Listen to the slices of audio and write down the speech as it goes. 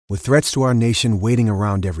With threats to our nation waiting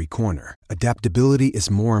around every corner, adaptability is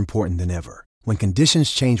more important than ever. When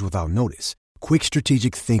conditions change without notice, quick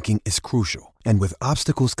strategic thinking is crucial. And with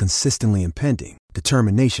obstacles consistently impending,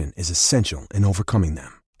 determination is essential in overcoming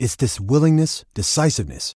them. It's this willingness,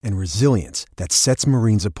 decisiveness, and resilience that sets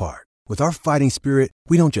Marines apart. With our fighting spirit,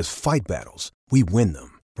 we don't just fight battles, we win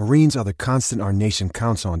them. Marines are the constant our nation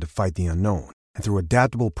counts on to fight the unknown. And through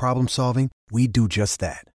adaptable problem solving, we do just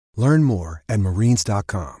that. Learn more at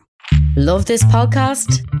marines.com. Love this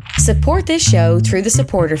podcast? Support this show through the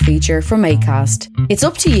supporter feature from Acast. It's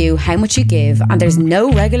up to you how much you give, and there's no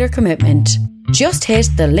regular commitment. Just hit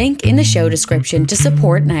the link in the show description to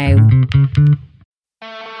support now.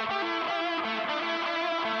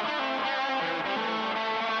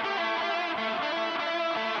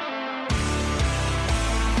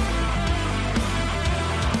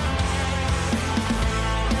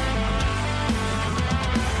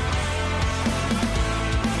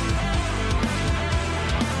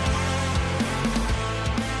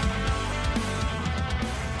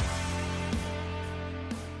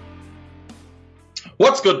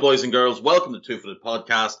 What's good, boys and girls? Welcome to Two Footed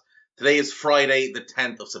Podcast. Today is Friday, the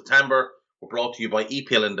 10th of September. We're brought to you by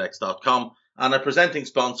EPLindex.com and our presenting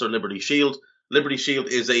sponsor, Liberty Shield. Liberty Shield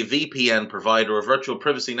is a VPN provider. A virtual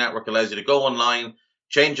privacy network allows you to go online,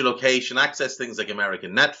 change your location, access things like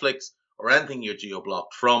American Netflix or anything you're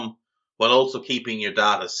geo-blocked from, while also keeping your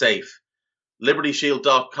data safe.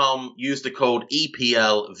 LibertyShield.com. Use the code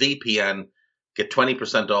EPLVPN. Get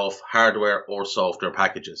 20% off hardware or software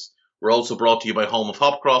packages. We're also brought to you by Home of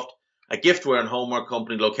Hopcroft, a giftware and homeware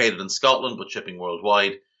company located in Scotland but shipping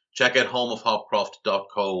worldwide. Check out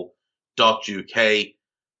homeofhopcroft.co.uk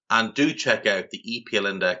and do check out the EPL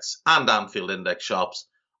Index and Anfield Index shops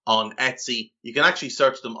on Etsy. You can actually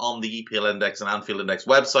search them on the EPL Index and Anfield Index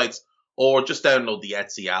websites, or just download the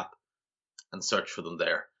Etsy app and search for them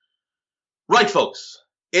there. Right, folks,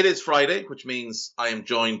 it is Friday, which means I am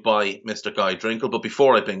joined by Mr. Guy Drinkle. But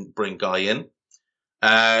before I bring Guy in,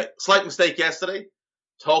 slight mistake yesterday,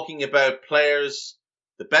 talking about players,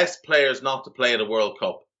 the best players not to play at a World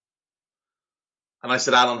Cup. And I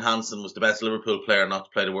said Alan Hansen was the best Liverpool player not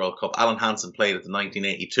to play the World Cup. Alan Hansen played at the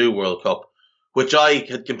 1982 World Cup, which I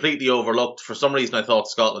had completely overlooked. For some reason, I thought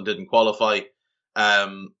Scotland didn't qualify. I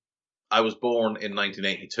was born in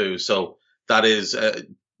 1982, so that is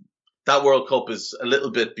that World Cup is a little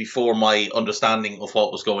bit before my understanding of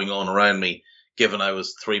what was going on around me, given I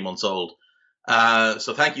was 3 months old.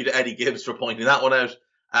 So thank you to Eddie Gibbs for pointing that one out.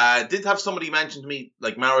 Did have somebody mention to me,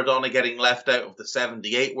 like Maradona getting left out of the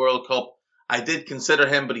 78 World Cup. I did consider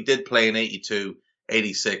him, but he did play in 82,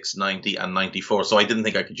 86, 90 and 94. So I didn't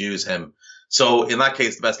think I could use him. So in that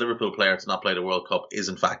case, the best Liverpool player to not play the World Cup is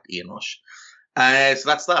in fact Ian Rush. So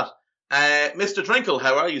that's that. Mr. Drinkle,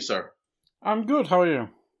 how are you, sir? I'm good. How are you?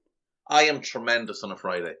 I am tremendous on a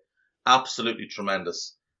Friday. Absolutely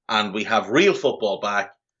tremendous. And we have real football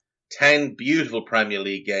back. 10 beautiful Premier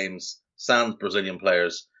League games, sans Brazilian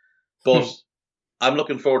players. But I'm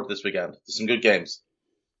looking forward to this weekend. There's some good games.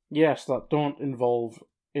 Yes, that don't involve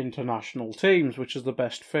international teams, which is the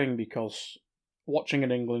best thing, because watching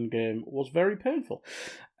an England game was very painful.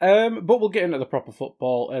 But we'll get into the proper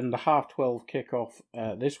football, and the 12:30 kickoff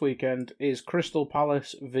this weekend is Crystal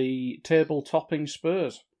Palace v table-topping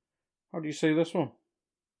Spurs. How do you see this one?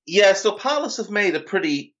 Yeah, so Palace have made a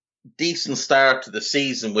pretty decent start to the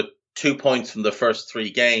season with 2 points from the first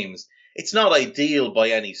 3 games. It's not ideal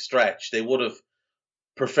by any stretch. They would have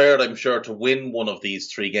preferred, I'm sure, to win one of these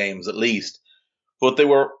 3 games at least. But they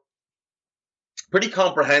were pretty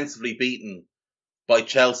comprehensively beaten by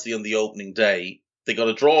Chelsea on the opening day. They got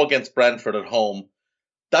a draw against Brentford at home.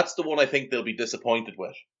 That's the one I think they'll be disappointed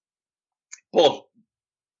with. But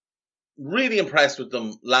really impressed with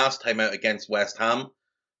them last time out against West Ham.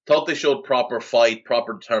 Thought they showed proper fight,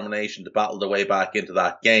 proper determination to battle their way back into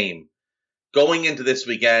that game. Going into this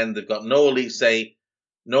weekend, they've got no Elise,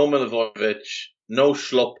 no Milivojevic, no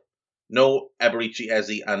Schlupp, no Eberechi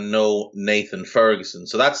Eze, and no Nathan Ferguson.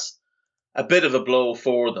 So that's a bit of a blow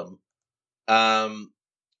for them.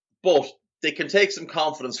 But they can take some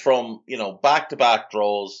confidence from, back-to-back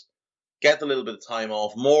draws, get a little bit of time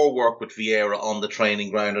off, more work with Vieira on the training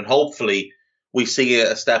ground, and hopefully we see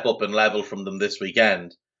a step up in level from them this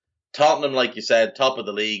weekend. Tottenham, like you said, top of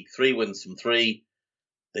the league, 3 wins from 3.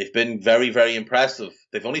 They've been very, very impressive.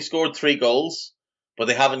 They've only scored 3 goals, but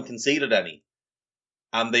they haven't conceded any.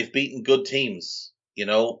 And they've beaten good teams.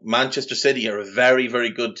 Manchester City are a very,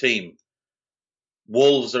 very good team.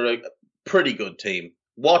 Wolves are a pretty good team.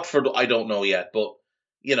 Watford, I don't know yet, but,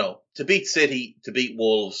 to beat City, to beat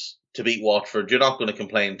Wolves, to beat Watford, you're not going to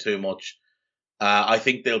complain too much. I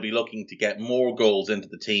think they'll be looking to get more goals into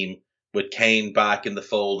the team with Kane back in the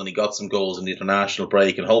fold, and he got some goals in the international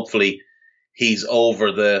break, and hopefully he's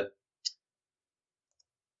over the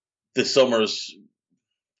summer's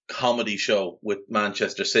comedy show with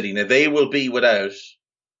Manchester City. Now, they will be without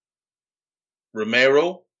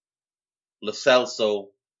Romero, Lo Celso,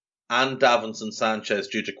 and Davinson Sanchez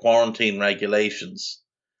due to quarantine regulations.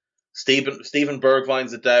 Steven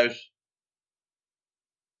Bergwijn's a doubt.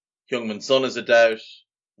 Heung-min Son is a doubt.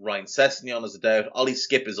 Ryan Sessegnon is a doubt. Ollie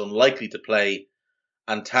Skip is unlikely to play.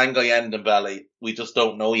 And Tanguy Ndombele, we just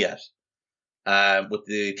don't know yet. With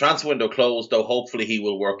the transfer window closed, though, hopefully he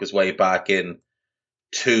will work his way back in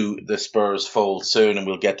to the Spurs fold soon, and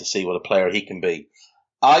we'll get to see what a player he can be.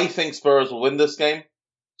 I think Spurs will win this game.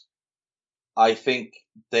 I think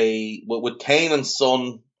with Kane and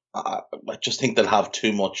Son, I just think they'll have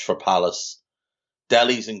too much for Palace.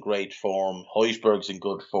 Dele's in great form. Højbjerg's in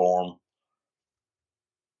good form.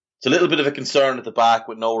 It's a little bit of a concern at the back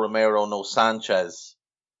with no Romero, no Sanchez.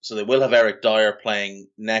 So they will have Eric Dyer playing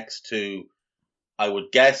next to, I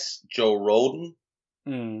would guess, Joe Rodon.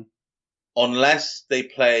 Unless they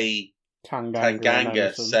play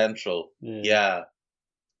Tanganga central. Yeah.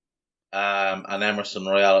 And Emerson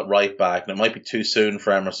Royale at right back. And it might be too soon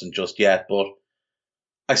for Emerson just yet, but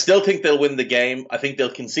I still think they'll win the game. I think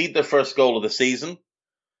they'll concede their first goal of the season,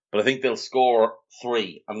 but I think they'll score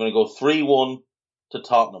 3. I'm going to go 3-1 to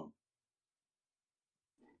Tottenham.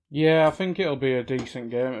 Yeah, I think it'll be a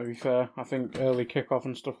decent game, to be fair. I think early kickoff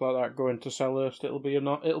and stuff like that going to Selhurst, it'll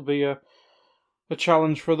be a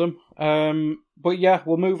challenge for them. But yeah,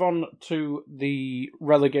 we'll move on to the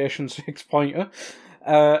relegation 6-pointer.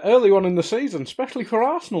 Early on in the season, especially for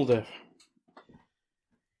Arsenal, Dave.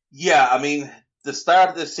 Yeah, I mean, the start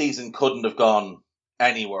of this season couldn't have gone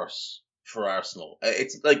any worse for Arsenal.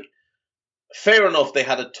 It's like, fair enough, they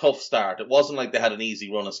had a tough start. It wasn't like they had an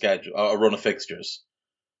easy run of fixtures.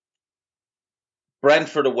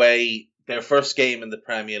 Brentford away, their first game in the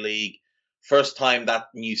Premier League, first time that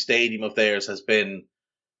new stadium of theirs has been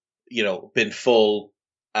full.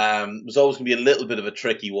 It was always going to be a little bit of a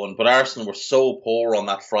tricky one, but Arsenal were so poor on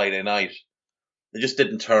that Friday night. They just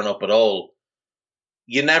didn't turn up at all.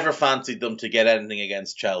 You never fancied them to get anything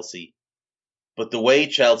against Chelsea, but the way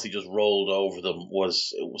Chelsea just rolled over them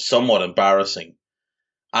was somewhat embarrassing.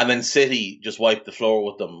 And then City just wiped the floor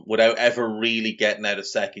with them without ever really getting out of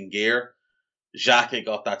second gear. Xhaka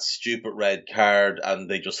got that stupid red card and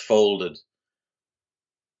they just folded.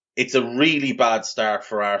 It's a really bad start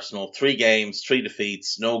for Arsenal. 3 games, 3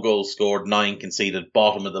 defeats, no goals scored, 9 conceded,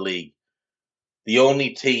 bottom of the league. The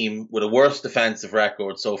only team with a worse defensive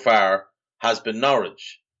record so far has been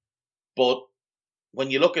Norwich. But when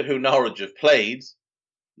you look at who Norwich have played,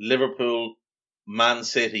 Liverpool, Man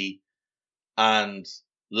City, and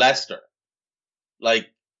Leicester,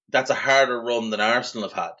 that's a harder run than Arsenal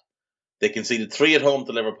have had. They conceded 3 at home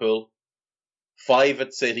to Liverpool, 5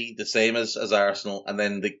 at City, the same as Arsenal, and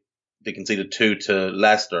then they conceded 2 to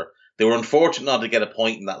Leicester. They were unfortunate not to get a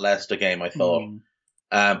point in that Leicester game, I thought.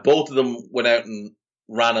 Both of them went out and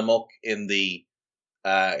ran amok in the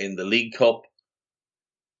League Cup.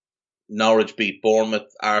 Norwich beat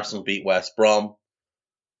Bournemouth, Arsenal beat West Brom.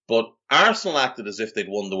 But Arsenal acted as if they'd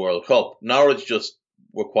won the World Cup. Norwich just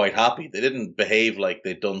were quite happy. They didn't behave like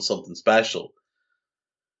they'd done something special.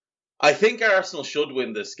 I think Arsenal should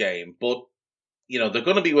win this game, but they're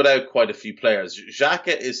going to be without quite a few players.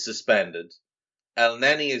 Xhaka is suspended. El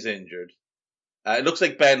Neni is injured. It looks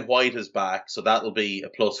like Ben White is back, so that'll be a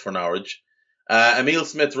plus for Norwich. Emile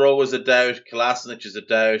Smith-Rowe is a doubt. Kolasinac is a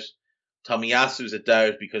doubt. Tomiyasu is a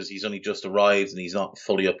doubt because he's only just arrived and he's not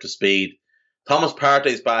fully up to speed. Thomas Partey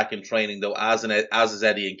is back in training, though, as is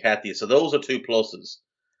Eddie Nketiah. So those are 2 pluses.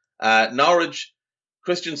 Norwich,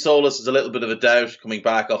 Christian Solis is a little bit of a doubt coming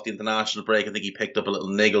back off the international break. I think he picked up a little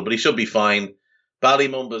niggle, but he should be fine.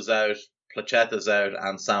 Ballymunda's out, Placheta's out,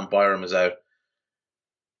 and Sam Byram is out.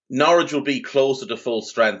 Norwich will be closer to full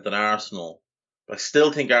strength than Arsenal, but I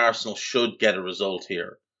still think Arsenal should get a result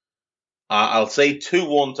here. I'll say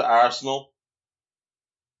 2-1 to Arsenal,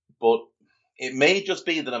 but it may just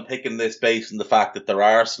be that I'm picking this based on the fact that they're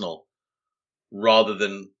Arsenal rather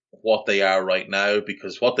than what they are right now,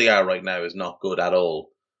 because what they are right now is not good at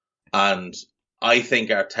all. And I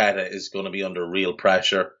think Arteta is going to be under real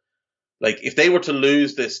pressure. If they were to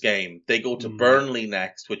lose this game, they go to Burnley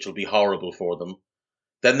next, which will be horrible for them.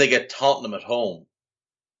 Then they get Tottenham at home.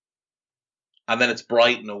 And then it's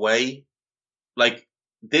Brighton away.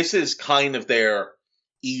 This is kind of their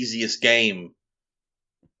easiest game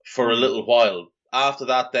for a little while. After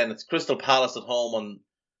that, then it's Crystal Palace at home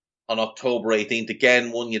on October 18th.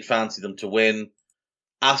 Again, one you'd fancy them to win.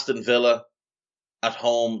 Aston Villa, at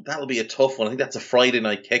home. That'll be a tough one. I think that's a Friday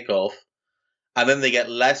night kickoff. And then they get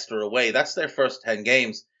Leicester away. That's their first 10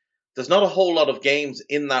 games. There's not a whole lot of games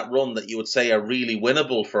in that run that you would say are really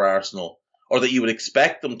winnable for Arsenal or that you would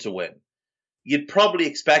expect them to win. You'd probably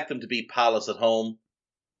expect them to beat Palace at home.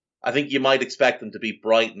 I think you might expect them to beat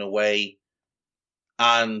Brighton away.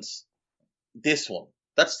 And this one,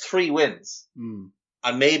 that's 3 wins.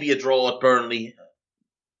 And maybe a draw at Burnley,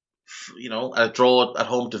 a draw at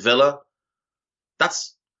home to Villa.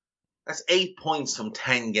 That's 8 points from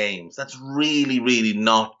 10 games. That's really, really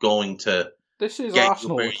not going to. This is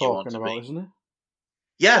Arsenal we're talking about, isn't it?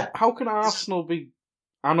 Yeah. How can Arsenal be?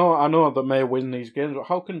 I know that may win these games, but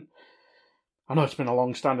how can? I know it's been a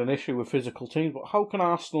long-standing issue with physical teams, but how can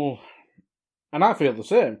Arsenal? And I feel the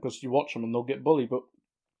same because you watch them and they'll get bullied. But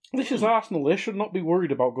this is Arsenal; they should not be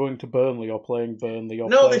worried about going to Burnley or playing Burnley or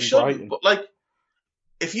playing they shouldn't. Brighton. But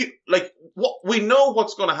if you what we know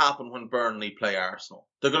what's going to happen when Burnley play Arsenal.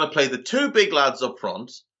 They're going to play the 2 big lads up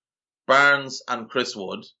front, Barnes and Chris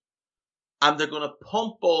Wood, and they're going to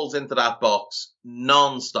pump balls into that box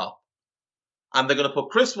non-stop. And they're going to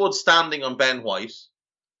put Chris Wood standing on Ben White,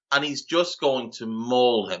 and he's just going to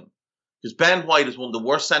maul him. Because Ben White is one of the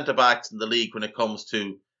worst centre-backs in the league when it comes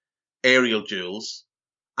to aerial duels,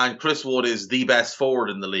 and Chris Wood is the best forward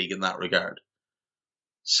in the league in that regard.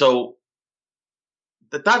 So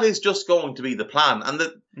that is just going to be the plan. And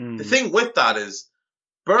the thing with that is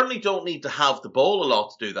Burnley don't need to have the ball a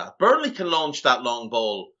lot to do that. Burnley can launch that long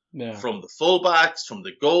ball from the fullbacks, from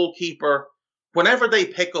the goalkeeper. Whenever they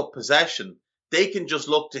pick up possession, they can just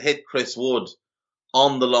look to hit Chris Wood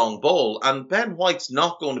on the long ball, and Ben White's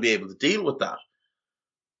not going to be able to deal with that.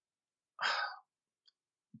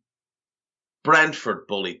 Brentford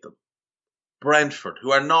bullied them. Brentford,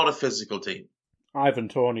 who are not a physical team. Ivan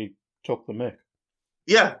Toney took the mick.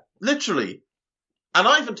 Yeah, literally. And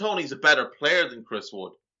Ivan Toney's a better player than Chris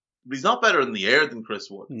Wood. But he's not better in the air than Chris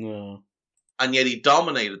Wood. No. And yet he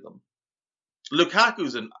dominated them.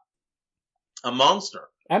 Lukaku's a monster.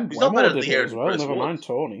 And he's not better in the air as than well, Chris never Wood. mind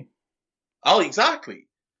Toney. Oh, exactly.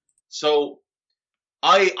 So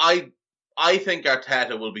I think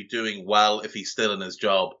Arteta will be doing well if he's still in his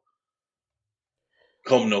job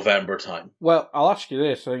come November time. Well, I'll ask you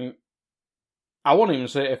this. I won't even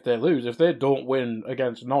say if they lose. If they don't win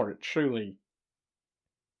against Norwich, surely...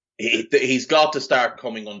 He's got to start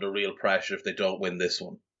coming under real pressure if they don't win this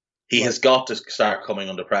one. He has got to start coming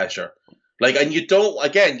under pressure. And you don't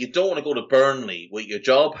want to go to Burnley with your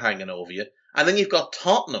job hanging over you. And then you've got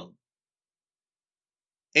Tottenham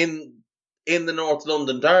in the North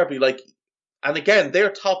London derby. And again,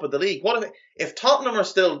 they're top of the league. What if Tottenham are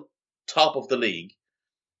still top of the league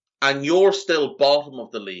and you're still bottom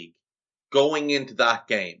of the league going into that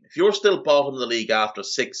game? If you're still bottom of the league after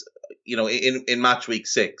 6, in match week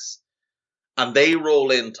 6, and they roll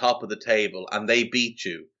in top of the table and they beat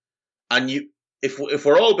you, and if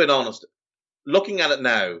we're all being honest, looking at it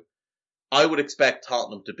now, I would expect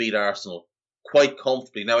Tottenham to beat Arsenal quite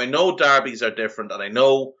comfortably. Now, I know derbies are different, and I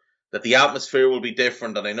know that the atmosphere will be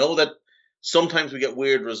different, and I know that sometimes we get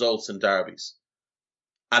weird results in derbies.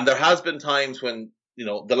 And there has been times when,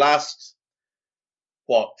 the last,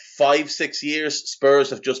 5-6 years, Spurs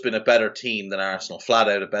have just been a better team than Arsenal, flat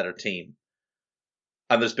out a better team.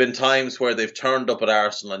 And there's been times where they've turned up at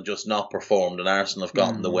Arsenal and just not performed, and Arsenal have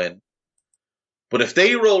gotten the win. But if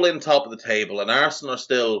they roll in top of the table and Arsenal are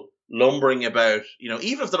still lumbering about,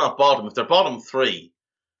 even if they're not bottom, if they're bottom 3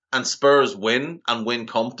 and Spurs win and win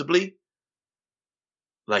comfortably,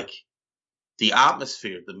 the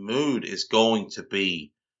atmosphere, the mood is going to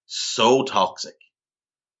be so toxic.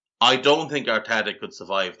 I don't think Arteta could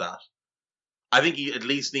survive that. I think he at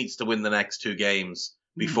least needs to win the next 2 games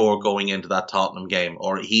before going into that Tottenham game,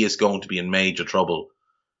 or he is going to be in major trouble.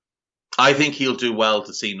 I think he'll do well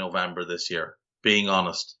to see November this year, being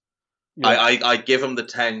honest. Yeah. I give him the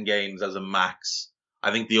 10 games as a max.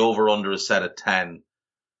 I think the over-under is set at 10.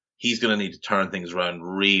 He's going to need to turn things around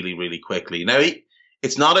really, really quickly. Now,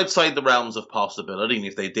 it's not outside the realms of possibility, and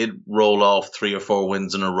if they did roll off 3 or 4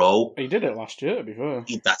 wins in a row... He did it last year, to be fair.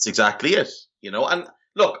 That's exactly it. And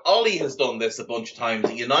look, Ollie has done this a bunch of times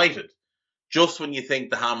at United. Just when you think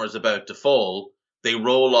the hammer's about to fall, they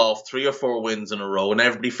roll off 3 or 4 wins in a row and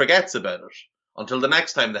everybody forgets about it until the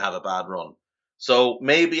next time they have a bad run. So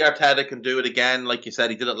maybe Arteta can do it again. Like you said,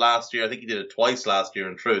 he did it last year. I think he did it twice last year,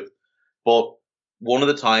 in truth. But one of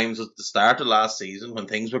the times was the start of last season when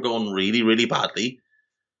things were going really, really badly.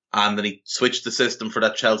 And then he switched the system for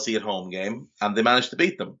that Chelsea at home game and they managed to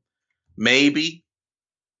beat them. Maybe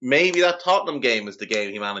that Tottenham game is the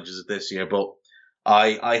game he manages it this year, but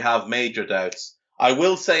I have major doubts. I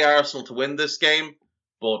will say Arsenal to win this game,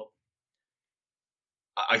 but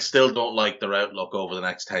I still don't like their outlook over the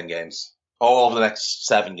next 10 games. Or over the next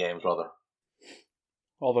 7 games, rather.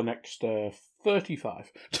 Or the next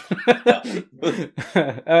 35.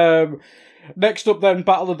 Yeah. Next up then,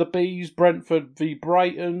 Battle of the Bees, Brentford v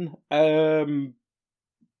Brighton.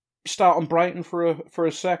 Start on Brighton for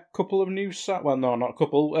a sec. Couple of news. Well, no, not a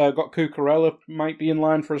couple. Got Cucurella might be in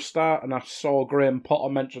line for a start, and I saw Graham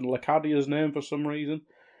Potter mention Lacadia's name for some reason.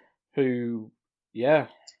 Who, yeah,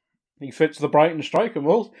 he fits the Brighton striker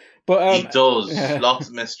mold. But he does. Lots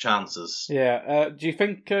of missed chances. Yeah. Do you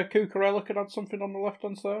think Cucurella could add something on the left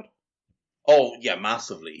hand side? Oh yeah,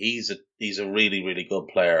 massively. He's a really, really good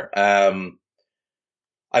player.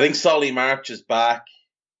 I think Solly March is back.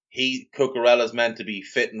 Cucurella's meant to be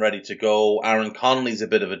fit and ready to go. Aaron Connolly's a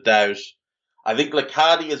bit of a doubt. I think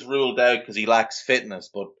Lacadia is ruled out because he lacks fitness,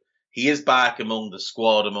 but he is back among the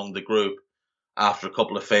squad, among the group, after a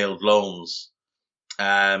couple of failed loans.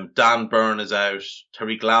 Dan Burn is out.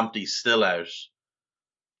 Tariq Lamptey's still out,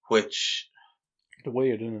 which... It's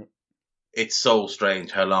weird, isn't it? It's so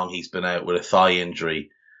strange how long he's been out with a thigh injury.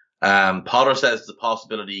 Potter says there's a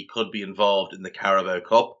possibility he could be involved in the Carabao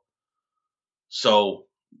Cup. So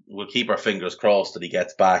we'll keep our fingers crossed that he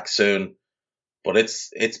gets back soon. But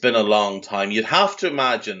it's been a long time. You'd have to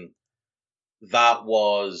imagine that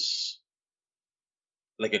was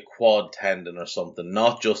like a quad tendon or something,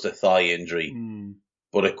 not just a thigh injury,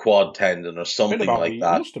 but a quad tendon or something like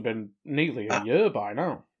that. It must have been nearly a year by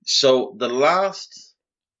now. So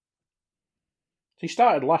he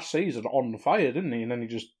started last season on fire, didn't he? And then he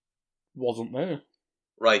just wasn't there.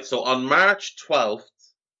 Right, so on March 12th,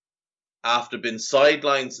 after being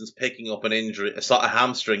sidelined since picking up a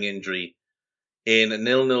hamstring injury in a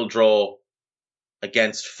 0-0 draw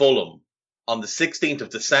against Fulham, on the 16th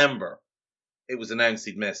of December, it was announced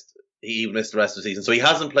he missed the rest of the season. So he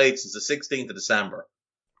hasn't played since the 16th of December.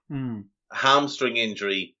 A hamstring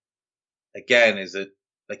injury, again,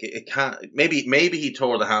 it can't, maybe he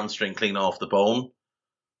tore the hamstring clean off the bone,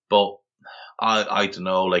 but I don't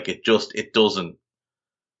know, it doesn't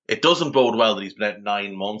bode well that he's been out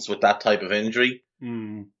 9 months with that type of injury.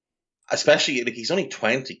 Especially, he's only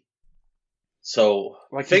 20. So,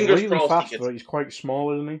 fingers he's really crossed. Fast, but he's quite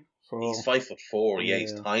small, isn't he? So, he's 5'4". Yeah,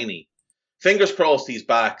 he's tiny. Fingers crossed he's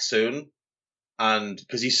back soon, and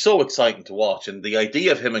because he's so exciting to watch, and the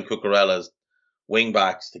idea of him and Cucurella's wing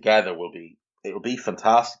backs together it'll be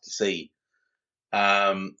fantastic to see.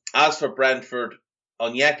 As for Brentford,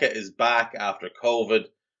 Onyeka is back after COVID.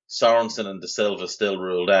 Sorensen and De Silva still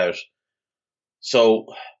ruled out. So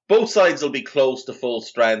both sides will be close to full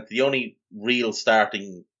strength. The only real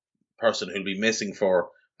starting person who'll be missing for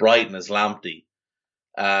Brighton is Lamptey.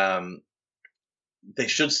 They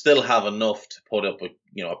should still have enough to put up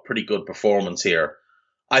a pretty good performance here.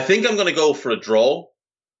 I think I'm going to go for a draw.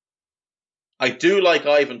 I do like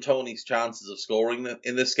Ivan Toney's chances of scoring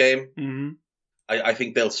in this game. Mm-hmm. I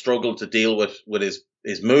think they'll struggle to deal with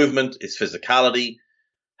his movement, his physicality,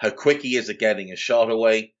 how quick he is at getting a shot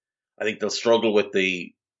away. I think they'll struggle with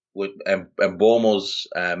Mbomo's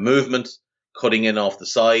movement, cutting in off the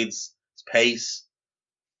sides, his pace.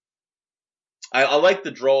 I like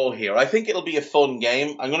the draw here. I think it'll be a fun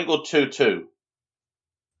game. I'm going to go 2-2.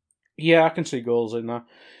 Yeah, I can see goals in there.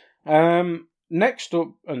 Next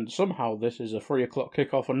up, and somehow this is a 3:00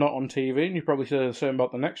 kickoff and not on TV, and you probably say the same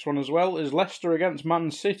about the next one as well, is Leicester against Man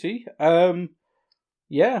City.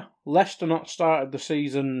 Yeah, Leicester not started the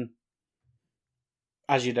season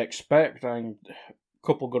as you'd expect. I mean, a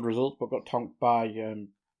couple good results, but got tonked by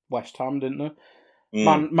West Ham, didn't they?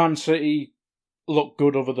 Man City looked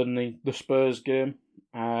good other than the Spurs game.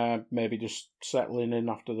 Maybe just settling in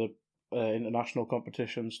after the international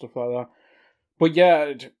competition, stuff like that. But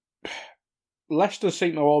yeah, Leicester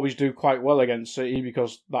seem to always do quite well against City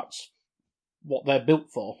because that's what they're built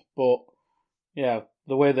for. But yeah,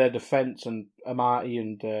 the way their defence and Amati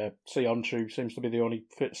and Sionchu seems to be the only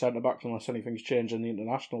fit centre-backs unless anything's changed in the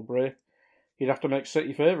international break. You'd have to make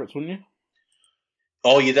City favourites, wouldn't you?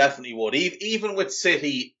 Oh, you definitely would. Even with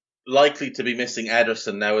City likely to be missing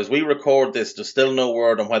Ederson now, as we record this, there's still no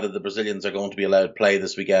word on whether the Brazilians are going to be allowed to play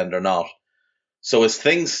this weekend or not. So as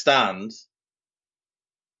things stand,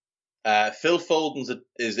 Phil Foden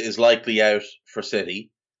is likely out for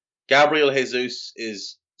City. Gabriel Jesus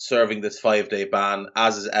is serving this 5-day ban,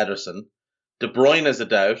 as is Ederson. De Bruyne is a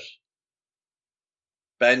doubt.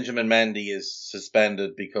 Benjamin Mendy is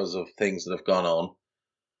suspended because of things that have gone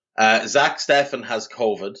on. Zach Steffen has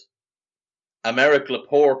COVID. Aymeric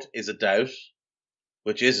Laporte is a doubt,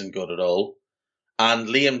 which isn't good at all. And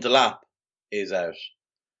Liam Delap is out.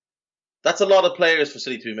 That's a lot of players for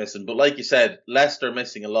City to be missing, but like you said, Leicester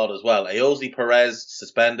missing a lot as well. Ayoze Perez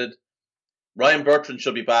suspended. Ryan Bertrand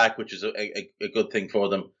should be back, which is a good thing for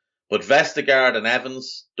them. But Vestergaard and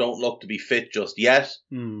Evans don't look to be fit just yet.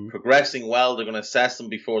 Progressing well. They're going to assess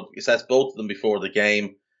both of them before the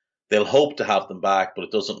game. They'll hope to have them back, but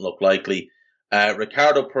it doesn't look likely.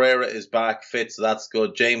 Ricardo Pereira is back fit, so that's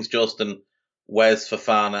good. James Justin, Wes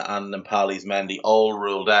Fofana, and Nampali's Mendy all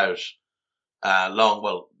ruled out.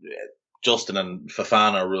 Justin and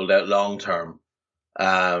Fofana are ruled out long term.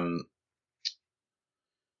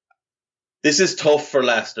 This is tough for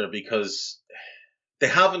Leicester because they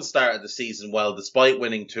haven't started the season well, despite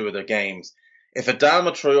winning 2 of their games. If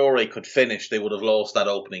Adama Traore could finish, they would have lost that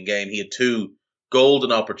opening game. He had 2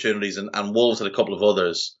 golden opportunities, and Wolves had a couple of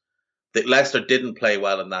others. That Leicester didn't play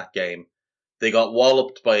well in that game. They got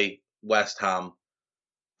walloped by West Ham.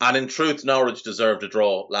 And in truth, Norwich deserved a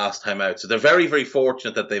draw last time out. So they're very, very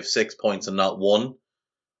fortunate that they have 6 points and not 1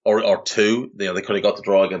 or 2. They could have got the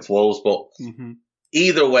draw against Wolves, but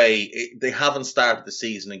either way, they haven't started the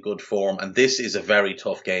season in good form, and this is a very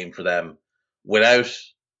tough game for them. Without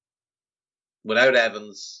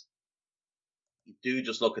Evans, you do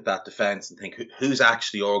just look at that defence and think, who's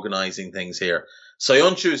actually organising things here?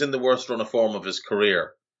 Soyuncu's in the worst run of form of his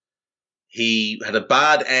career. He had a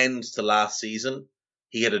bad end to last season.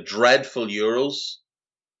 He had a dreadful Euros,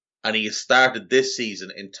 and he has started this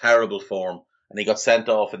season in terrible form, and he got sent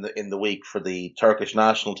off in the week for the Turkish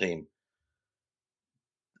national team.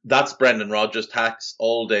 That's Brendan Rodgers' tax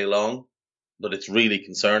all day long, but it's really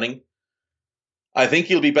concerning. I think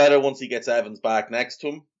he'll be better once he gets Evans back next to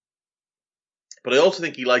him. But I also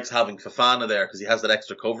think he likes having Fofana there because he has that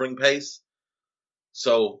extra covering pace.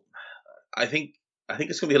 So I think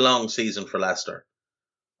it's going to be a long season for Leicester.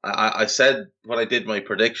 I said when I did my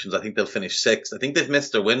predictions, I think they'll finish 6th. I think they've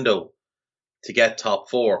missed their window to get top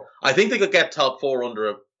 4. I think they could get top 4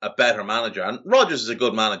 under a better manager. And Rodgers is a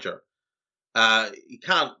good manager. He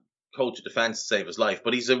can't coach a defence to save his life,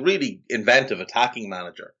 but he's a really inventive attacking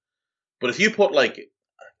manager. But if you put like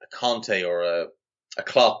a Conte or a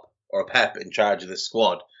Klopp or a Pep in charge of this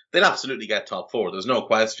squad, they'd absolutely get top 4. There's no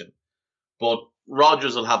question. But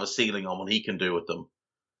Rodgers will have a ceiling on what he can do with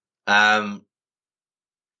them.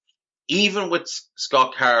 Even with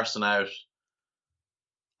Scott Carson out,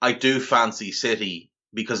 I do fancy City,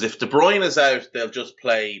 because if De Bruyne is out, they'll just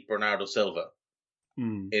play Bernardo Silva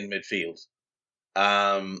in midfield.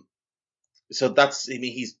 So that's, I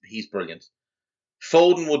mean, he's brilliant.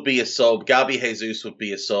 Foden would be a sub. Gabby Jesus would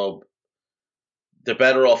be a sub. They're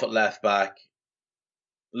better off at left back.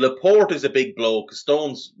 Laporte is a big blow because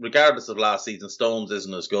Stones, regardless of last season, Stones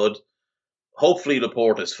isn't as good. Hopefully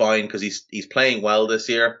Laporte is fine because he's playing well this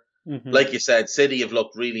year. Like you said, City have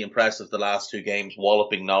looked really impressive the last 2 games,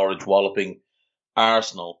 walloping Norwich, walloping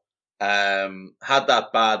Arsenal. Had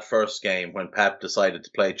that bad first game when Pep decided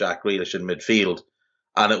to play Jack Grealish in midfield,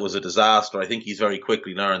 and it was a disaster. I think he's very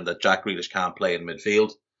quickly learned that Jack Grealish can't play in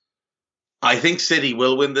midfield. I think City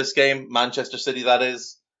will win this game, Manchester City that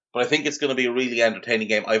is, but I think it's going to be a really entertaining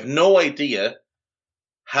game. I have no idea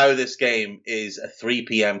how this game is a 3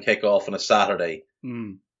 p.m. kickoff on a Saturday.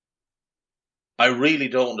 I really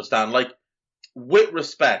don't understand. Like, with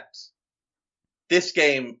respect, this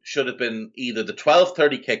game should have been either the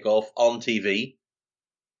 12:30 kickoff on TV,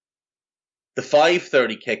 the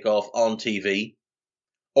 5:30 kickoff on TV,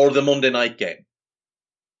 or the Monday night game.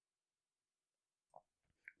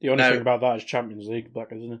 The only thing about that is Champions League back,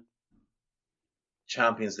 isn't it?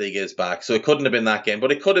 Champions League is back, so it couldn't have been that game,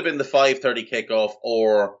 but it could have been the 5:30 kickoff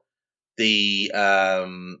or the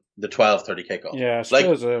 12:30 kickoff. Yeah, like,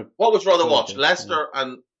 what would you rather watch, Leicester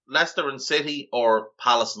and City, or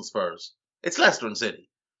Palace and Spurs? It's Leicester and City.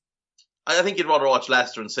 I think you'd rather watch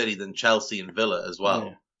Leicester and City than Chelsea and Villa as well.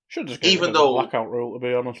 Yeah. Should just get the blackout rule, to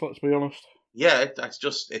be honest. Let's be honest. Yeah,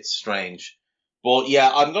 it's strange, but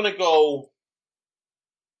yeah, I'm gonna go.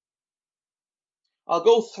 I'll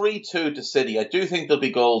go 3-2 to City. I do think there'll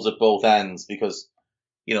be goals at both ends because,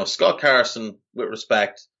 Scott Carson, with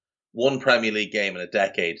respect, 1 Premier League game in a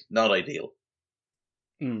decade. Not ideal.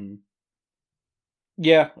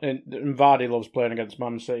 Yeah, and Vardy loves playing against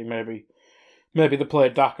Man City. Maybe they play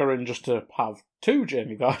Daka in just to have 2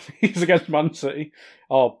 Jamie Vardy's against Man City.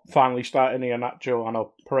 Or finally starting Iheanacho. I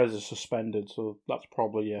know Perez is suspended, so that's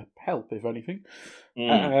probably a help, if anything.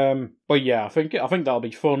 But yeah, I think that'll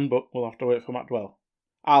be fun, but we'll have to wait for Well,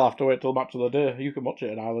 I'll have to wait till match of the day. You can watch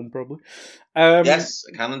it in Ireland, probably. Yes,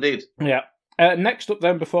 I can indeed. Yeah. Next up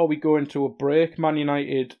then, before we go into a break, Man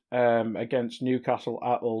United against Newcastle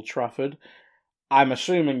at Old Trafford. I'm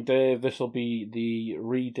assuming, Dave, this will be the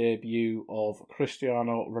re-debut of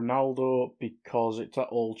Cristiano Ronaldo because it's at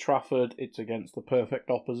Old Trafford, it's against the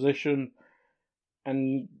perfect opposition,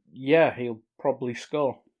 and yeah, he'll probably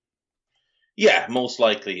score. Yeah, most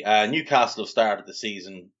likely. Newcastle have started the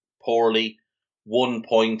season poorly. 1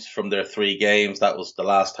 point from their 3 games. That was the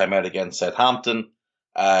last time out against Southampton.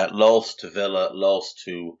 Lost to Villa, lost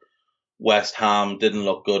to West Ham. Didn't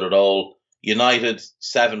look good at all. United,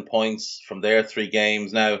 7 points from their 3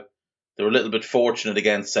 games. Now, they were a little bit fortunate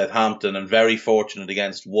against Southampton and very fortunate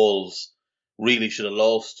against Wolves. Really should have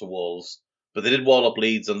lost to Wolves. But they did wall up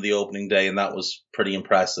Leeds on the opening day, and that was pretty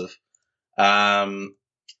impressive.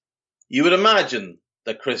 You would imagine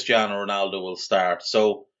that Cristiano Ronaldo will start.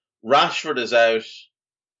 So Rashford is out.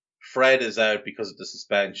 Fred is out because of the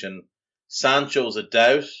suspension. Sancho's a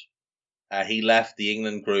doubt. He left the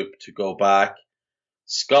England group to go back.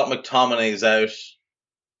 Scott McTominay is out.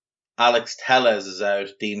 Alex Telles is out.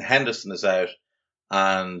 Dean Henderson is out.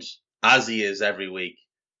 And as he is every week,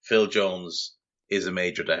 Phil Jones is a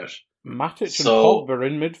major doubt. Matic and Pogba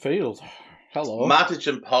in midfield. Hello. Matic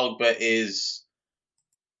and Pogba is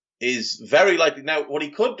very likely. Now, what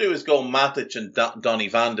he could do is go Matic and Donny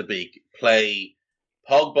van de Beek, play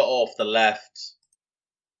Pogba off the left,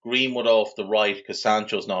 Greenwood off the right because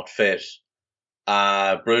Sancho's not fit.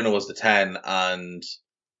 Bruno was the 10 and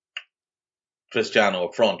Cristiano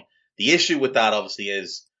up front. The issue with that, obviously,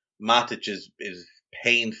 is Matic is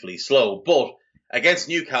painfully slow. But against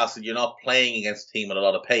Newcastle, you're not playing against a team with a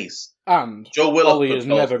lot of pace. And Joe Willock Ollie is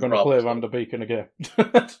never going to play Van de Beek in a game.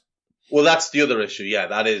 Well, that's the other issue. Yeah,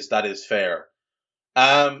 that is fair.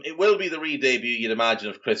 It will be the re-debut, you'd imagine,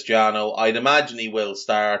 of Cristiano. I'd imagine he will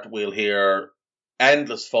start. We'll hear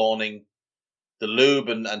endless fawning. The lube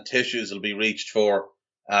and tissues will be reached for.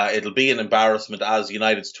 It'll be an embarrassment, as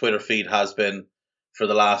United's Twitter feed has been for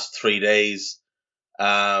the last 3 days.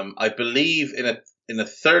 I believe in a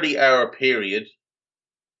 30-hour period,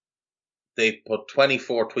 they put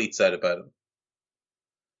 24 tweets out about him.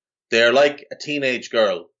 They're like a teenage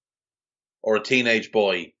girl or a teenage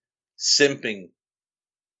boy simping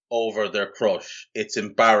over their crush. It's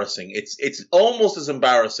embarrassing. It's almost as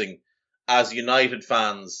embarrassing as United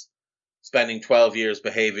fans spending 12 years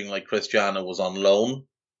behaving like Cristiano was on loan.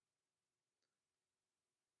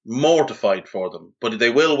 Mortified for them. But they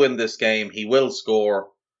will win this game. He will score.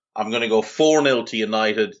 I'm going to go 4-0 to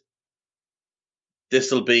United. This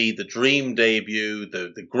will be the dream debut,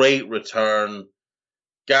 the great return.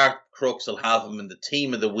 Garth Crooks will have him in the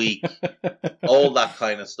team of the week. All that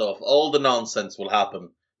kind of stuff. All the nonsense will happen.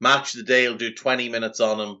 Match the day will do 20 minutes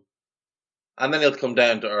on him. And then he'll come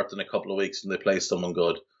down to earth in a couple of weeks when they play someone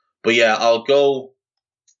good. But yeah, I'll go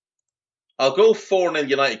 4-0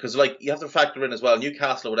 United because you have to factor in as well,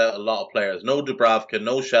 Newcastle without a lot of players. No Dubravka,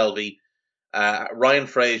 no Shelby. Ryan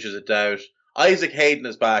Fraser's a doubt. Isaac Hayden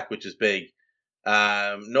is back, which is big.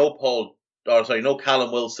 No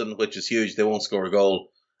Callum Wilson, which is huge. They won't score a goal.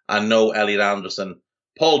 And no Elliot Anderson.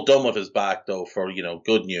 Paul Dummett is back though for,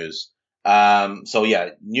 good news. So yeah,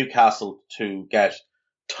 Newcastle to get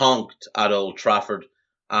tonked at Old Trafford.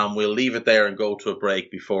 We'll leave it there and go to a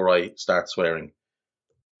break before I start swearing.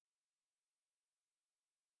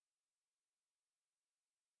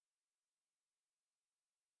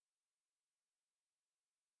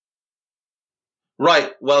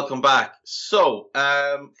 Right, welcome back. So,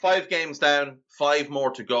 5 games down, 5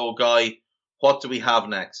 more to go, Guy. What do we have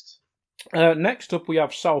next? Next up, we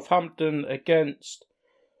have Southampton against...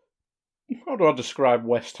 How do I describe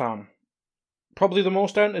West Ham? Probably the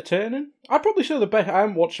most entertaining. I'd probably say the best. I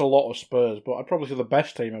haven't watched a lot of Spurs, but I'd probably say the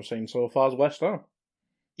best team I've seen so far is West Ham.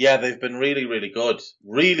 Yeah, they've been really, really good.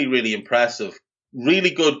 Really, really impressive.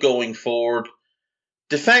 Really good going forward.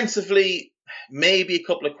 Defensively, maybe a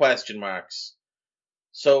couple of question marks.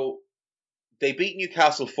 So, they beat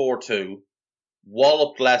Newcastle 4-2,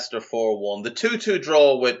 walloped Leicester 4-1. The 2-2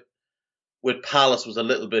 draw with Palace was a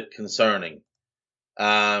little bit concerning.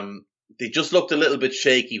 They just looked a little bit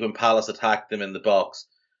shaky when Palace attacked them in the box.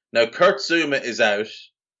 Now, Kurt Zouma is out.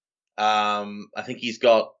 I think he's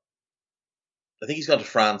gone to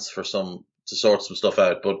France to sort some stuff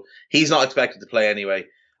out, but he's not expected to play anyway.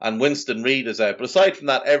 And Winston Reid is out. But aside from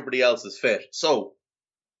that, everybody else is fit. So,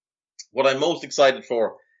 what I'm most excited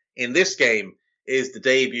for in this game is the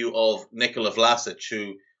debut of Nikola Vlasic,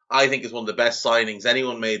 who I think is one of the best signings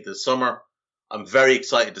anyone made this summer. I'm very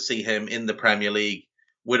excited to see him in the Premier League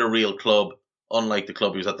with a real club, unlike the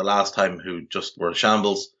club he was at the last time, who just were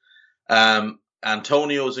shambles.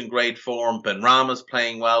 Antonio's in great form. Benrahma's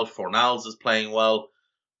playing well. Fornals is playing well.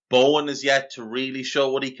 Bowen is yet to really show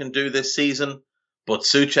what he can do this season. But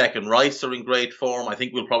Souček and Rice are in great form. I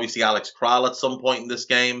think we'll probably see Alex Kral at some point in this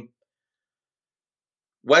game.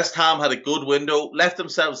 West Ham had a good window, left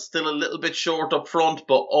themselves still a little bit short up front,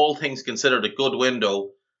 but all things considered a good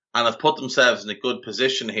window, and have put themselves in a good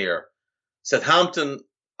position here. Southampton,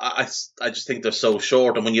 I just think they're so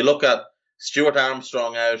short. And when you look at Stuart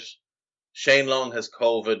Armstrong out, Shane Long has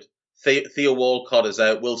COVID, Theo Walcott is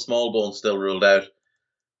out, Will Smallbone still ruled out.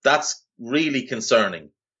 That's really concerning.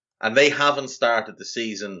 And they haven't started the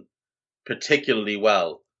season particularly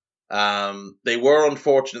well. They were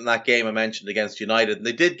unfortunate in that game I mentioned against United. And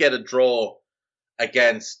they did get a draw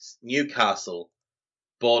against Newcastle,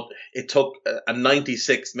 but it took a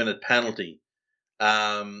 96-minute penalty.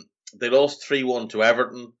 They lost 3-1 to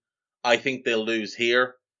Everton. I think they'll lose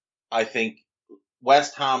here. I think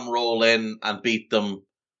West Ham roll in and beat them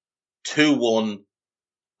 2-1.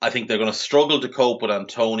 I think they're going to struggle to cope with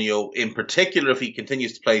Antonio, in particular if he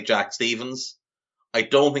continues to play Jack Stevens. I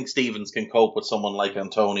don't think Stevens can cope with someone like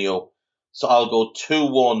Antonio. So I'll go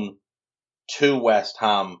 2-1 to West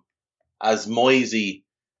Ham as Moisey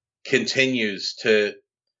continues to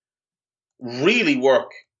really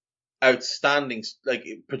work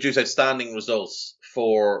produce outstanding results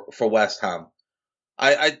for West Ham.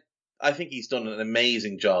 I think he's done an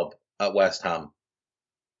amazing job at West Ham.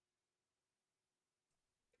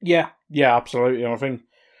 Yeah, absolutely.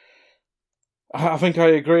 I think I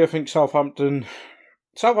agree. I think Southampton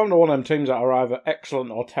are one of them teams that are either excellent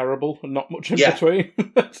or terrible, and not much in between.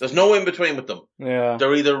 There's no in between with them. Yeah,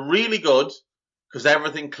 they're either really good because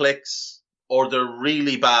everything clicks, or they're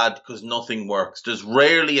really bad because nothing works. There's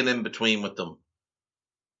rarely an in between with them.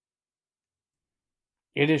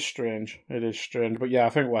 It is strange, but yeah, I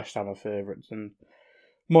think West Ham are favourites, and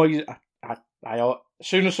Moisey. As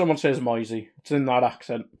soon as someone says Moisey, it's in that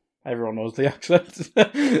accent. Everyone knows the accent.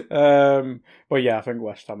 But yeah, I think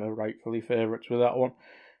West Ham are rightfully favourites with that one.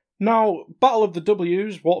 Now, Battle of the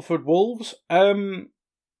W's, Watford Wolves.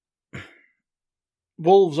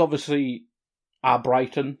 Wolves obviously are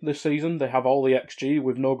Brighton this season. They have all the XG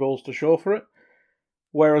with no goals to show for it.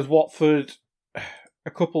 Whereas Watford,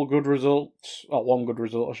 a couple good results, or one good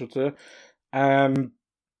result, I should say.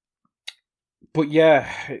 But yeah,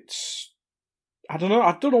 I don't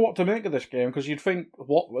know what to make of this game, because you'd think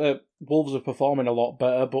Wolves are performing a lot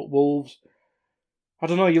better, but Wolves, I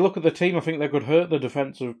don't know, you look at the team, I think they could hurt the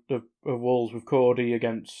defence of Wolves with Cody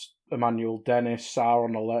against Emmanuel Dennis, Sarr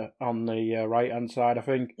on the right hand side, I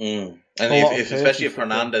think. And especially if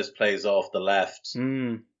Hernandez plays off the left,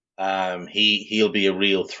 he'll be a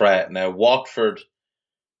real threat. Now Watford,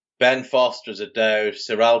 Ben Foster's a doubt.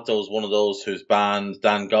 Ciralto's one of those who's banned.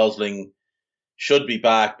 Dan Gosling should be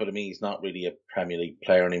back, but I mean he's not really a Premier League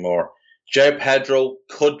player anymore. João Pedro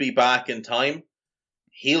could be back in time.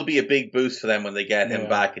 He'll be a big boost for them when they get him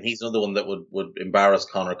back, and he's another one that would embarrass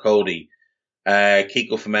Connor Cody.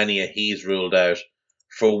 Kiko Femenia, he's ruled out.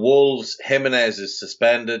 For Wolves, Jimenez is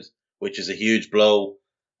suspended, which is a huge blow.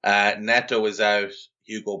 Neto is out,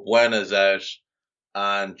 Hugo Buena is out,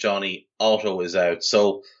 and Johnny Otto is out.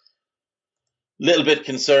 So, little bit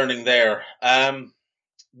concerning there.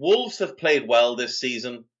 Wolves have played well this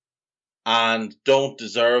season and don't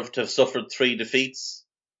deserve to have suffered 3 defeats.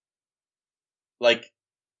 Like,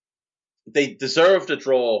 they deserved a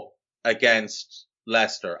draw against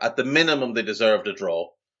Leicester. At the minimum, they deserved a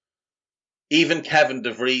draw. Even Kevin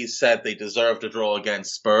De Vries said they deserved a draw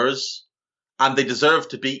against Spurs, and they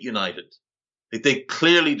deserved to beat United. They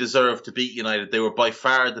clearly deserved to beat United. They were by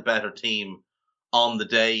far the better team on the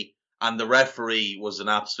day, and the referee was an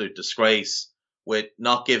absolute disgrace with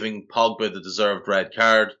not giving Pogba the deserved red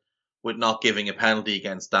card, with not giving a penalty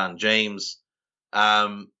against Dan James.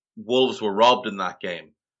 Wolves were robbed in that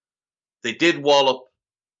game. They did wallop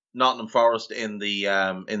Nottingham Forest in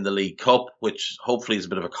the League Cup, which hopefully is a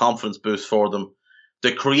bit of a confidence boost for them.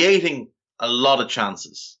 They're creating a lot of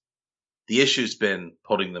chances. The issue's been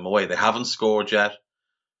putting them away. They haven't scored yet.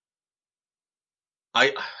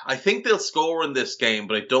 I think they'll score in this game,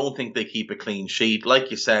 but I don't think they keep a clean sheet. Like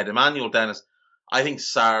you said, Emmanuel Dennis, I think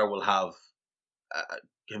Sarr will have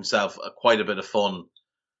himself quite a bit of fun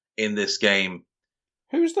in this game.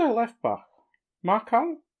 Who's their left back?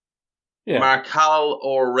 Marcal? Yeah. Marcal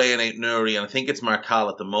or Rayan Aït-Nouri, and I think it's Marcal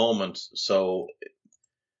at the moment, so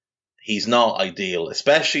he's not ideal,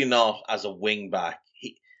 especially not as a wing back.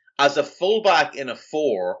 As a full back in a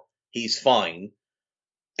 4, he's fine.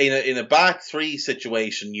 In a back 3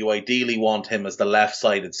 situation, you ideally want him as the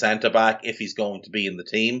left-sided centre back if he's going to be in the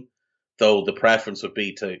team, though the preference would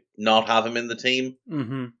be to not have him in the team.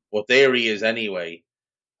 Mm-hmm. But there he is anyway,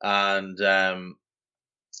 and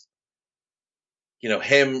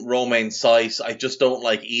him, Romain Saiss, I just don't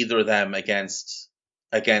like either of them against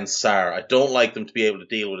Sarr. I don't like them to be able to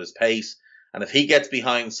deal with his pace. And if he gets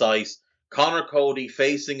behind Saiss, Connor Cody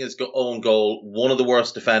facing his own goal, one of the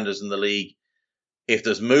worst defenders in the league. If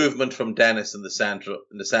there's movement from Dennis in the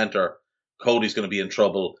center, Cody's going to be in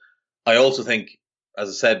trouble. I also think as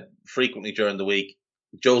I said frequently during the week,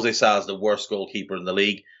 Jose Sa is the worst goalkeeper in the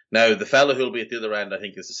league. Now, the fellow who'll be at the other end, I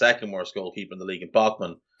think, is the second worst goalkeeper in the league in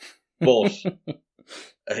Bachmann. But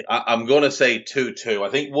I'm going to say 2-2. I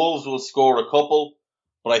think Wolves will score a couple,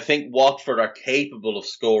 but I think Watford are capable of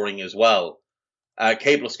scoring as well.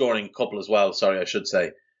 Capable of scoring a couple as well, sorry, I should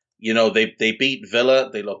say. You know, they beat Villa.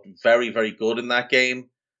 They looked very, very good in that game.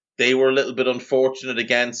 They were a little bit unfortunate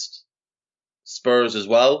against Spurs as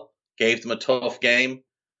well. Gave them a tough game.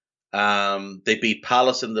 They beat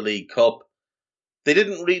Palace in the League Cup. They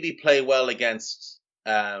didn't really play well against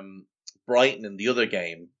Brighton in the other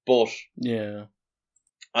game, but yeah,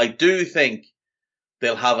 I do think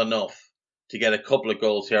they'll have enough to get a couple of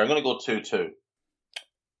goals here. I'm going to go 2-2.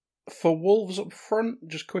 For Wolves up front,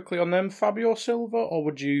 just quickly on them, Fabio Silva, or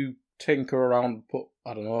would you tinker around and put,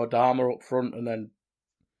 I don't know, Adama up front and then...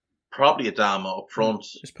 Probably Adama up front.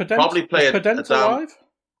 Is Podence alive?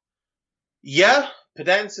 Yeah,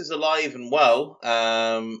 Podence is alive and well.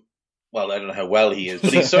 Well, I don't know how well he is,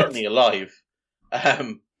 but he's certainly alive.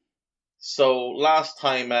 So last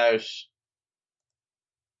time out,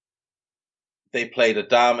 they played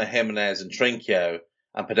Adama, Jimenez and Trincao,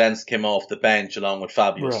 and Podence came off the bench along with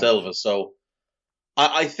Fabio Silva. So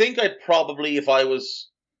I think I'd probably, if I was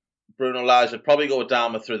Bruno Lage, I'd probably go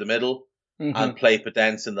Adama through the middle and play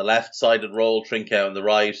Podence in the left-sided role, Trincao in the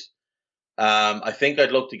right. I think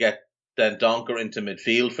I'd look to get Dendoncker into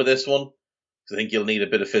midfield for this one, because I think you'll need a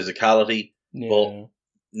bit of physicality. Yeah. But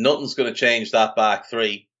nothing's going to change that back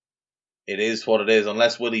three. It is what it is.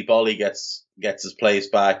 Unless Willy Bolly gets his place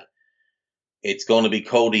back, it's going to be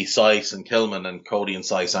Cody, Saiss and Kilman, and Cody and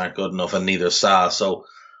Saiss aren't good enough, and neither Sa. So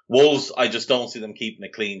Wolves, I just don't see them keeping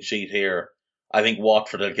a clean sheet here. I think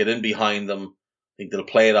Watford will get in behind them. I think they'll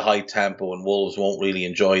play at a high tempo, and Wolves won't really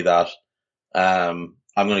enjoy that. I'm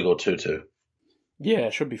going to go 2-2. Yeah,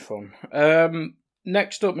 it should be fun.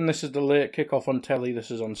 Next up, and this is the late kickoff on telly,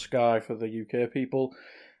 this is on Sky for the UK people,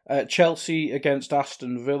 Chelsea against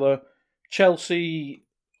Aston Villa. Chelsea,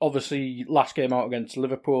 obviously, last game out against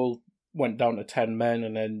Liverpool, went down to 10 men,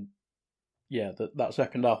 and then, yeah, that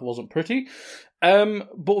second half wasn't pretty.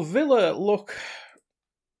 But Villa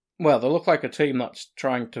they look like a team that's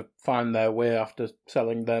trying to find their way after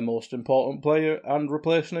selling their most important player and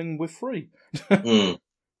replacing him with free.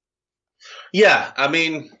 Yeah, I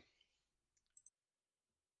mean,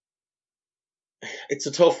 it's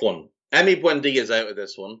a tough one. Emi Buendia is out of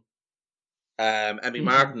this one. Emi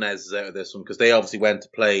Martinez is out of this one because they obviously went to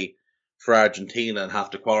play for Argentina and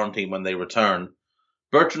have to quarantine when they return.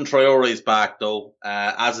 Bertrand Traore is back though,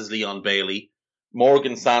 as is Leon Bailey.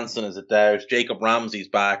 Morgan Sanson is a doubt. Jacob Ramsey's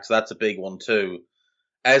back, so that's a big one too.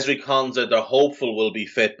 Ezri Konsa, they're hopeful will be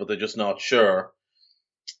fit, but they're just not sure.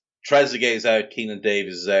 Trezeguet is out, Keenan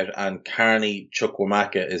Davis is out, and Carney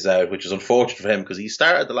Chukwuemeka is out, which is unfortunate for him because he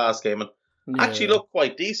started the last game and actually looked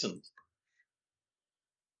quite decent.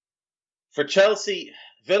 For Chelsea,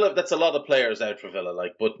 Villa, that's a lot of players out for Villa,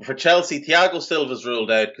 but for Chelsea, Thiago Silva's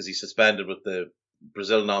ruled out because he's suspended with the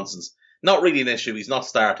Brazil nonsense. Not really an issue, he's not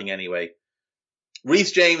starting anyway.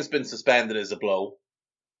 Reece James been suspended as a blow.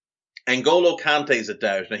 N'Golo Kante's a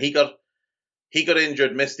doubt. Now he got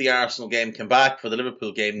injured, missed the Arsenal game, came back for the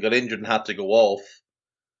Liverpool game, got injured and had to go off.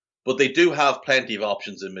 But they do have plenty of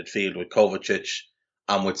options in midfield with Kovacic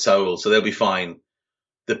and with Saul, so they'll be fine.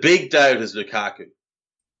 The big doubt is Lukaku.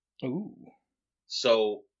 Ooh.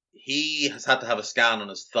 So he has had to have a scan on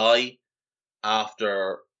his thigh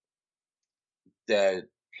after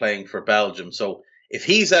playing for Belgium. So if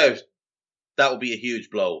he's out, that would be a huge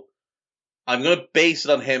blow. I'm going to base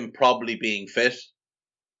it on him probably being fit.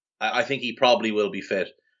 I think he probably will be fit.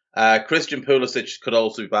 Christian Pulisic could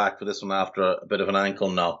also be back for this one after a bit of an ankle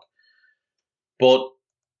knock. But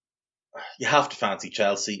you have to fancy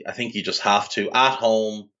Chelsea. I think you just have to. At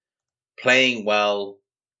home, playing well,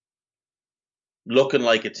 looking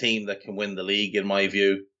like a team that can win the league, in my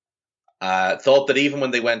view. Thought that even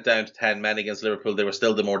when they went down to 10 men against Liverpool, they were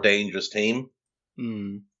still the more dangerous team.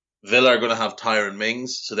 Villa are going to have Tyrone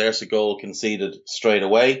Mings, so there's a goal conceded straight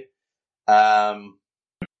away. I'll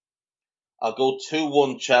go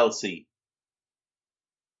 2-1 Chelsea.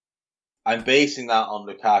 I'm basing that on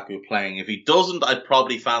Lukaku playing. If he doesn't, I'd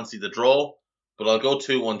probably fancy the draw, but I'll go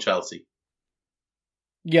 2-1 Chelsea.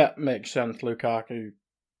 Yeah, makes sense. Lukaku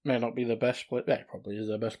may not be the best player. Yeah, he probably is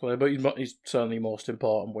their best player, but he's certainly most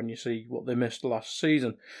important when you see what they missed last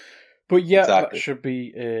season. But yeah, exactly. That should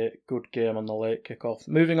be a good game on the late kickoff.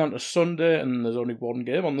 Moving on to Sunday, and there's only one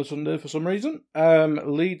game on the Sunday for some reason.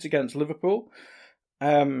 Leeds against Liverpool.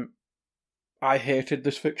 I hated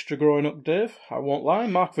this fixture growing up, Dave. I won't lie.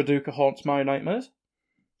 Mark Viduka haunts my nightmares.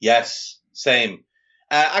 Yes, same.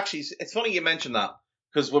 Actually, it's funny you mentioned that.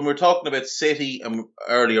 because when we're talking about City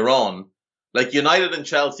earlier on, like United and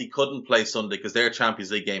Chelsea couldn't play Sunday because their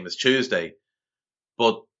Champions League game is Tuesday,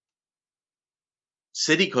 but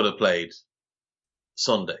City could have played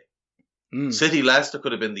Sunday. City Leicester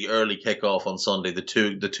could have been the early kickoff on Sunday, the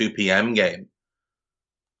 2 p.m. game.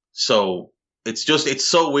 So it's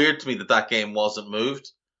so weird to me that game wasn't moved.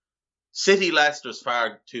 City Leicester's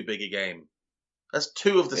far too big a game. That's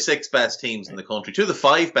 2 of the 6 best teams in the country, 2 of the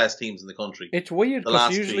 5 best teams in the country. It's weird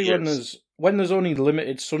because usually when there's only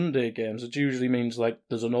limited Sunday games, it usually means like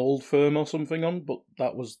there's an old firm or something on, but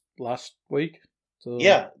that was last week. So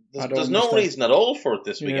yeah, there's no reason at all for it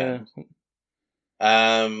this weekend.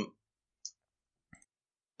 Yeah.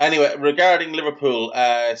 Anyway, regarding Liverpool,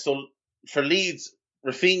 so for Leeds,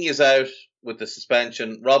 Rafinha's out with the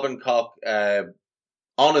suspension. Robin Koch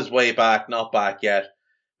on his way back, not back yet.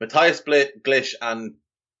 Matthias Glish and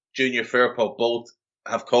Junior Firpo both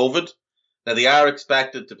have COVID. Now, they are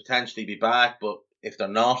expected to potentially be back, but if they're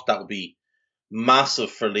not, that would be massive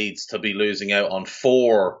for Leeds to be losing out on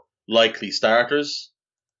 4 likely starters.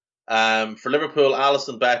 For Liverpool,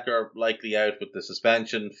 Alisson Becker likely out with the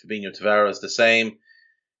suspension. Fabinho Tavares the same.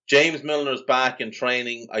 James Milner's back in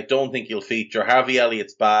training. I don't think he'll feature. Harvey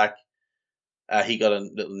Elliott's back. He got a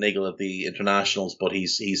little niggle at the internationals, but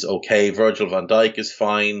he's okay. Virgil van Dijk is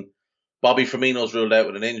fine. Bobby Firmino's ruled out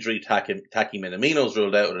with an injury. Taki Minamino's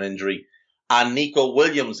ruled out with an injury. And Nico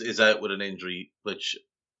Williams is out with an injury, which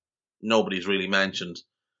nobody's really mentioned.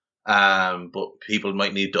 But people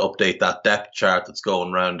might need to update that depth chart that's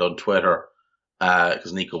going around on Twitter,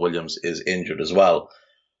 because Nico Williams is injured as well.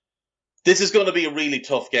 This is going to be a really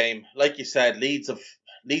tough game. Like you said, Leeds have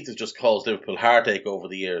just caused Liverpool heartache over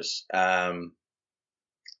the years.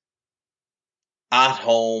 At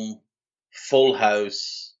home, full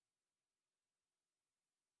house.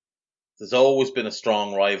 There's always been a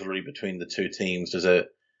strong rivalry between the two teams.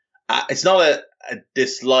 It's not a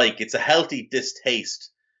dislike; it's a healthy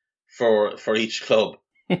distaste for each club.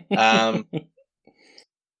 I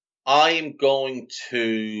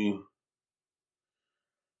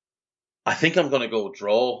think I'm going to go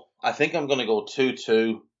draw. I think I'm going to go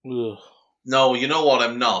 2-2. Ugh. No, you know what?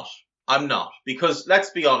 I'm not. Because let's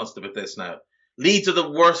be honest about this now. Leeds are the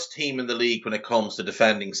worst team in the league when it comes to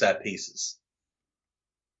defending set pieces.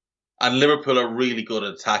 And Liverpool are really good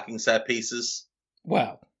at attacking set pieces.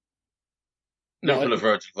 Wow. Liverpool have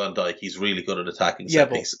Virgil van Dijk. He's really good at attacking set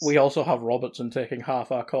pieces. Yeah, but we also have Robertson taking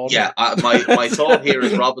half our corner. Yeah, my thought here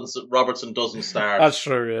is Robertson doesn't start. That's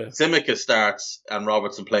true, yeah. Tsimikas starts and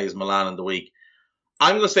Robertson plays Milan in the week.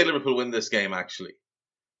 I'm going to say Liverpool win this game, actually.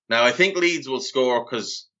 Now, I think Leeds will score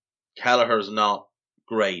because Kelleher's not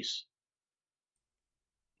great.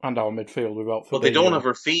 And our midfield without Fabinho. But they don't have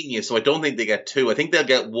Rafinha, so I don't think they get 2. I think they'll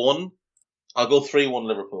get 1. I'll go 3-1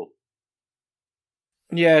 Liverpool.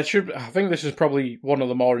 Yeah, it should. I think this is probably one of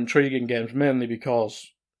the more intriguing games, mainly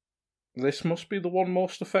because this must be the one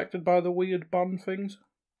most affected by the weird ban things.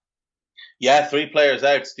 Yeah, 3 players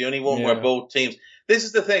out. It's the only one where both teams... This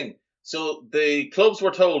is the thing. So the clubs were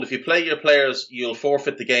told if you play your players, you'll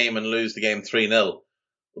forfeit the game and lose the game 3-0.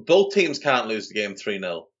 Both teams can't lose the game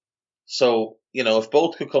 3-0. So, if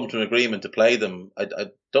both could come to an agreement to play them, I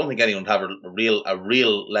don't think anyone would have a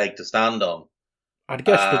real leg to stand on. I'd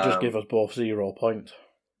guess they'd just give us both 0 points.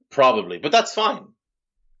 Probably, but that's fine.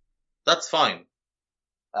 That's fine.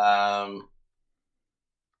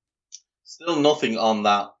 Still nothing on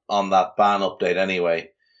that ban update anyway.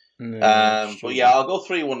 No, but yeah, I'll go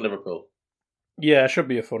 3-1 Liverpool. Yeah, it should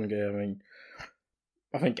be a fun game.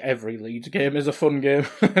 I think every Leeds game is a fun game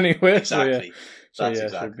anyway. Exactly.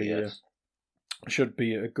 Should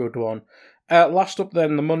be a good one. Last up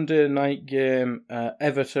then, the Monday night game,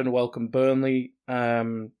 Everton welcome Burnley.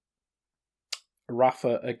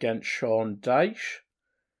 Rafa against Sean Dyche.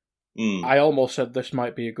 I almost said this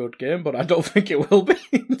might be a good game, but I don't think it will be.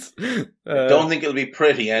 I don't think it'll be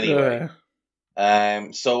pretty anyway.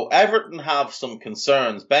 So Everton have some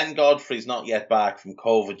concerns. Ben Godfrey's not yet back from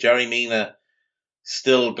COVID. Jerry Mina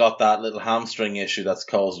still got that little hamstring issue that's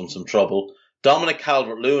caused him some trouble. Dominic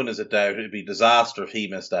Calvert-Lewin is a doubt. It'd be a disaster if he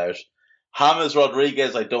missed out. James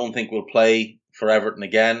Rodriguez, I don't think will play for Everton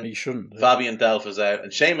again. He shouldn't. Fabian Delph is out.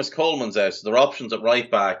 And Seamus Coleman's out. So their options at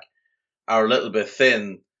right back are a little bit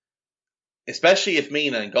thin. Especially if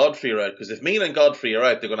Mina and Godfrey are out. Because if Mina and Godfrey are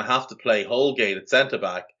out, they're going to have to play Holgate at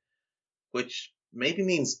centre-back. Which maybe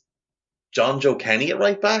means John Joe Kenny at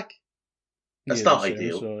right back. That's not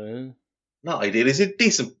ideal. So, yeah. Not ideal. He's a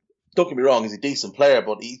decent, don't get me wrong, he's a decent player,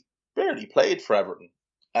 but he barely played for Everton.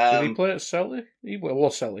 Did he play at Celtic? It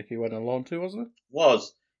was Celtic he went on loan to, wasn't it? He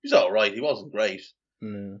was alright. He wasn't great.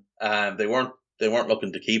 No. They weren't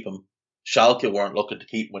looking to keep him. Schalke weren't looking to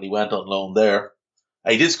keep him when he went on loan there.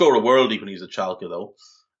 He did score a worldie when he was at Schalke, though.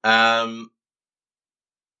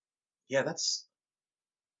 That's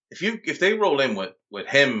if they roll in with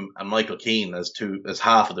him and Michael Keane as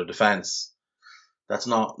half of their defence, that's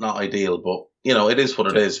not ideal. But it is what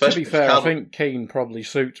it is. To be fair, I think Keane probably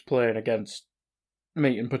suits playing against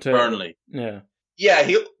meat and potato. Burnley. Yeah,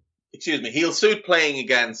 he'll suit playing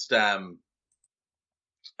against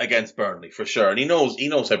Burnley for sure, and he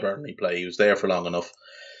knows how Burnley play. He was there for long enough.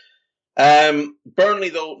 Burnley,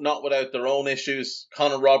 though, not without their own issues.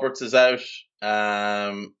 Connor Roberts is out.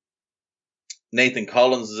 Nathan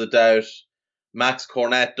Collins is a doubt. Max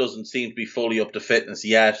Cornet doesn't seem to be fully up to fitness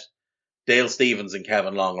yet. Dale Stevens and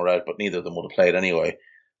Kevin Long are out, but neither of them would have played anyway.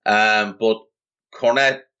 But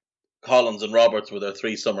Cornet, Collins and Roberts were their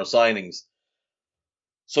 3 summer signings.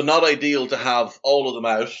 So not ideal to have all of them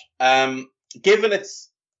out. Given it's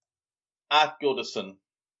at Goodison,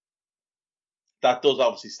 that does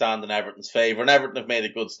obviously stand in Everton's favour. And Everton have made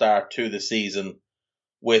a good start to the season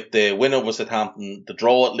with the win over Southampton, the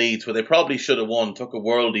draw at Leeds, where they probably should have won, took a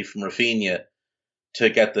worldie from Rafinha to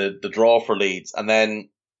get the draw for Leeds. And then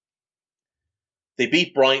they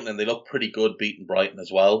beat Brighton, and they look pretty good beating Brighton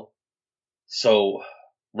as well. So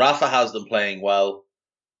Rafa has them playing well.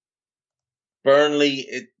 Burnley,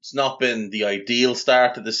 it's not been the ideal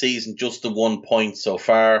start to the season, just the 1 point so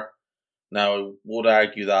far. Now, I would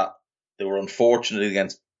argue that they were unfortunate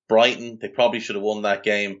against Brighton. They probably should have won that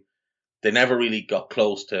game. They never really got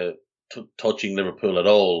close to touching Liverpool at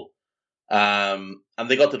all. And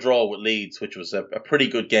they got the draw with Leeds, which was a pretty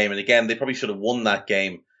good game. And again, they probably should have won that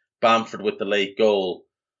game. Bamford with the late goal.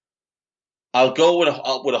 I'll go with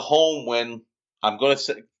a home win. I'm going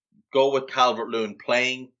to go with Calvert-Lewin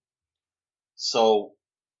playing. So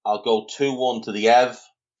I'll go 2-1 to the Ev.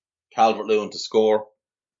 Calvert-Lewin to score.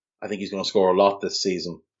 I think he's going to score a lot this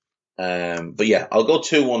season. But yeah, I'll go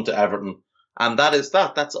 2-1 to Everton. And that is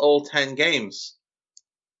that. That's all 10 games.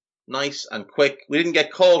 Nice and quick. We didn't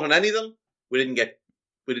get called on any of them. We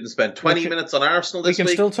didn't spend 20 minutes on Arsenal this week.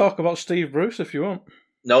 We can still talk about Steve Bruce if you want.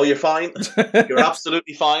 No, you're fine. You're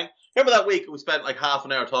absolutely fine. Remember that week we spent like half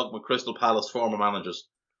an hour talking with Crystal Palace former managers?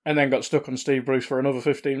 And then got stuck on Steve Bruce for another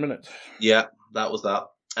 15 minutes. Yeah, that was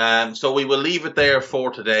that. So we will leave it there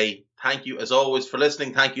for today. Thank you, as always, for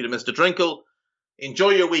listening. Thank you to Mr. Drinkle. Enjoy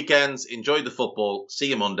your weekends. Enjoy the football. See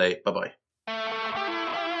you Monday. Bye-bye.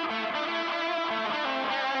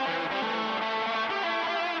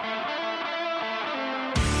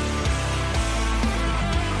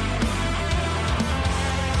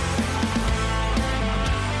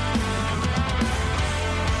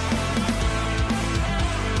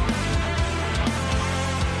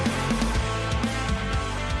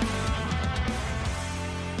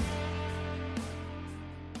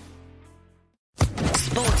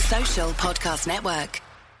 Podcast Network.